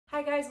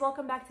Hi guys,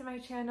 welcome back to my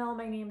channel.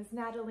 My name is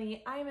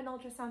Natalie. I am an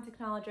ultrasound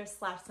technologist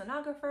 /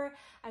 sonographer.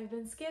 I've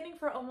been scanning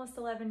for almost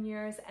 11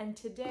 years and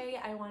today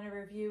I want to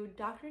review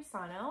Dr.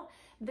 Sono.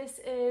 This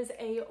is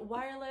a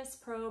wireless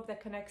probe that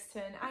connects to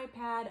an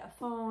iPad, a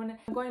phone.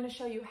 I'm going to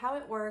show you how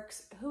it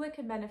works, who it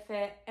can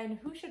benefit, and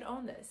who should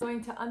own this. I'm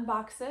going to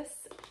unbox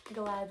this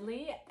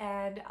gladly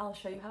and I'll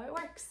show you how it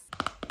works.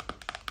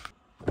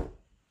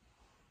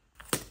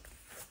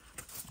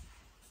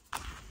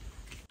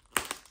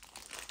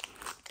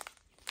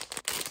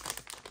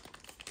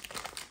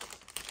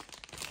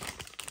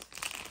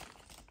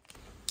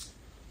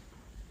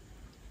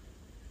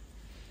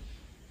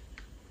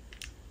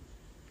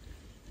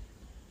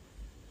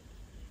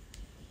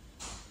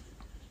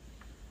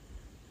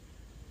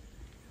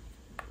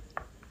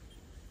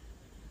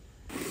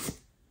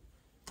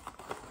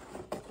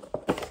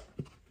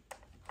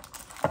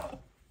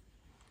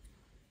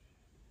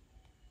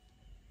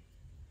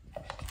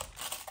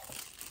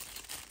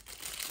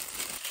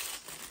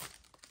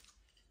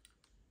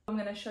 I'm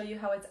going to show you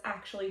how it's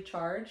actually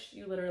charged.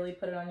 You literally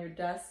put it on your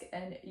desk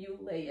and you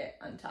lay it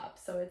on top.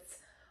 So it's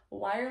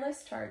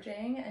wireless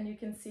charging and you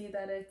can see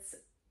that it's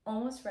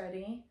almost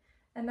ready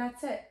and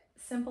that's it.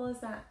 Simple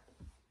as that.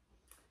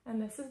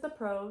 And this is the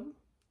probe.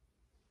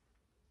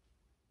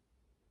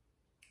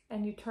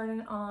 And you turn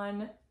it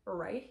on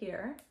right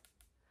here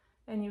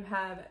and you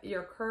have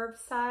your curved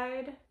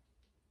side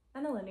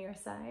and a linear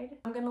side.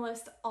 I'm going to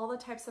list all the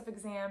types of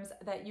exams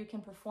that you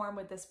can perform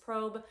with this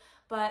probe,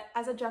 but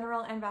as a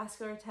general and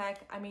vascular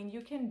tech, I mean,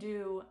 you can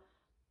do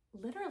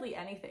literally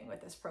anything with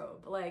this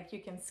probe. Like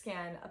you can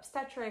scan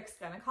obstetrics,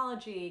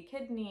 gynecology,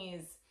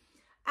 kidneys,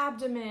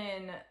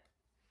 abdomen,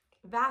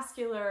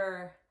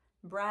 vascular,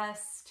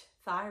 breast,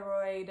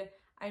 thyroid.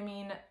 I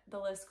mean, the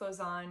list goes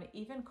on,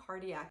 even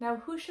cardiac. Now,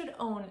 who should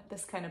own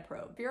this kind of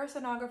probe? If you're a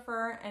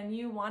sonographer and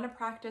you want to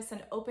practice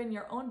and open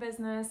your own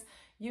business,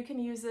 you can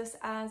use this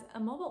as a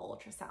mobile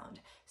ultrasound.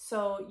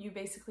 So you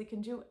basically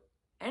can do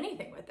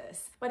anything with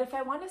this. But if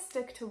I want to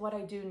stick to what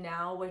I do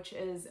now, which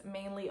is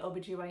mainly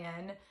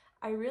OBGYN,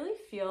 I really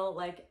feel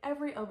like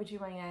every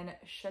OBGYN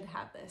should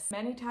have this.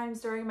 Many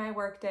times during my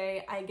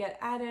workday, I get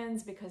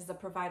add-ins because the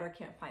provider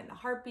can't find the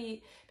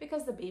heartbeat,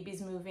 because the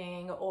baby's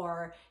moving,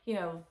 or you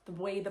know, the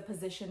way the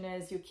position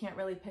is, you can't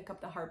really pick up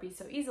the heartbeat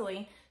so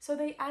easily. So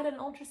they add an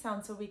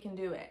ultrasound so we can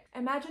do it.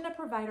 Imagine a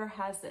provider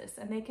has this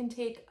and they can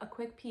take a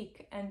quick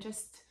peek and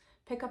just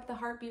pick up the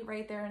heartbeat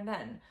right there and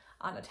then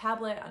on a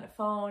tablet, on a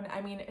phone.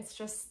 I mean, it's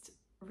just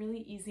really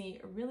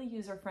easy, really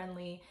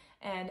user-friendly,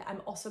 and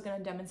I'm also going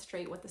to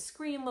demonstrate what the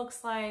screen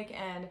looks like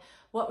and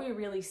what we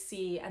really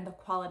see and the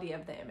quality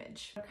of the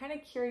image. I'm kind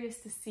of curious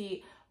to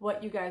see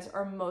what you guys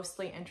are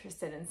mostly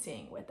interested in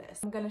seeing with this.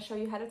 I'm going to show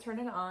you how to turn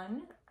it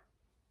on.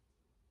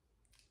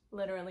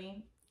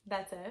 Literally,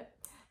 that's it.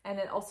 And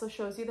it also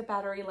shows you the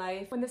battery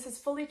life. When this is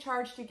fully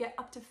charged, you get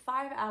up to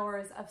 5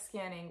 hours of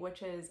scanning,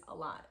 which is a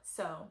lot.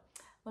 So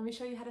let me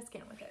show you how to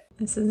scan with it.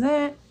 This is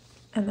it,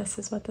 and this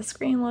is what the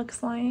screen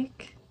looks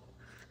like.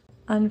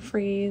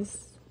 Unfreeze,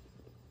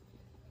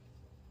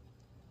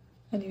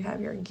 and you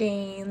have your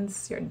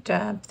gains, your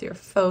depth, your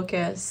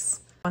focus.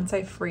 Once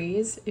I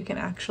freeze, you can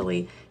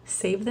actually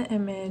save the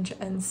image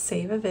and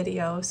save a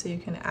video so you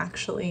can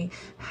actually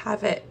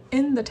have it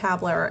in the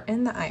tablet or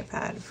in the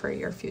iPad for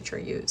your future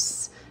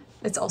use.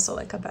 It's also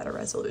like a better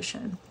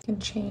resolution. You can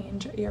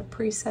change your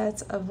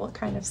presets of what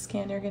kind of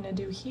scan you're going to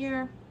do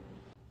here.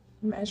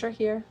 Measure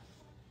here,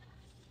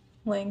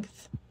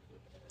 length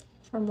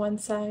from one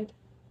side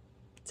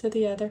to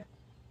the other.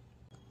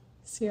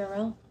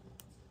 CRL.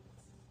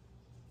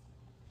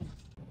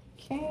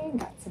 Okay,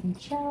 got some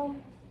gel.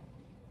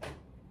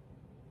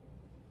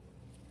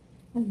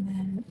 And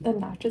then the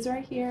notches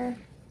right here.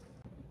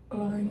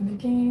 Lowering the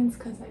gains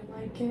because I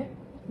like it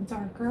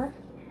darker.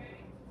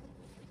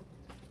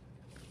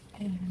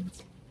 And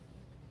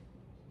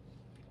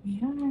we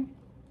are.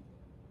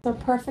 So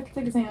perfect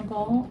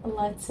example,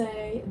 let's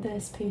say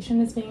this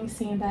patient is being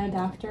seen by a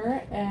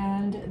doctor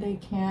and they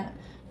can't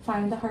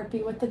find the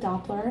heartbeat with the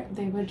Doppler.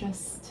 They would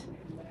just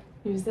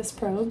use this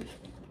probe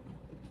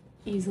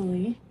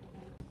easily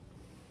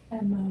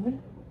and mode.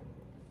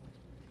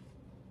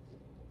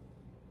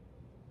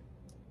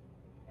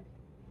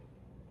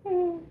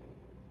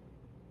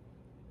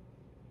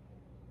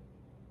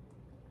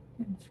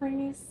 And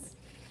freeze,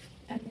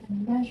 and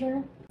then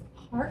measure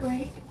heart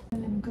rate,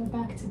 and then go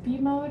back to B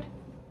mode.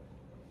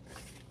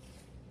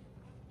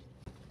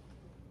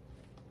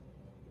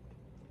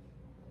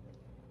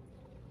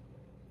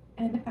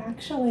 And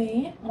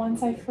actually,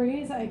 once I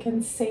freeze, I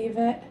can save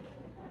it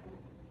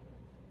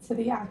to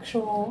the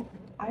actual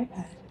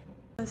iPad.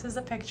 This is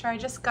a picture I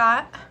just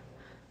got,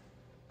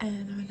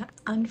 and I'm gonna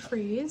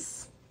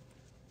unfreeze,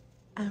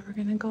 and we're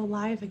gonna go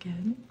live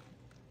again.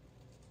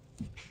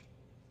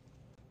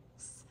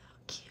 So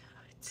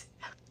cute.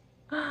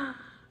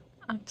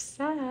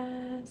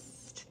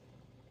 Obsessed.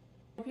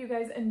 Hope you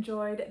guys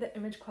enjoyed the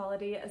image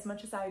quality as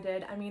much as I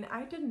did. I mean,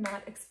 I did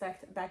not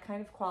expect that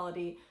kind of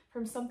quality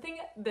from something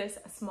this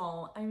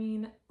small. I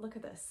mean, look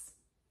at this.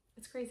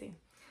 It's crazy.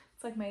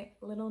 It's like my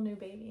little new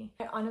baby.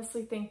 I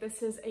honestly think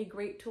this is a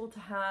great tool to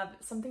have,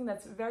 something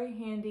that's very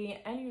handy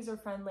and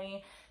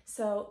user-friendly.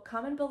 So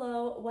comment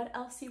below what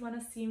else you want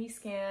to see me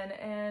scan,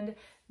 and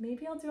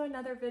maybe I'll do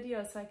another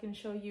video so I can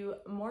show you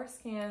more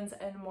scans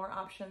and more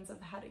options of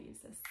how to use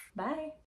this. Bye!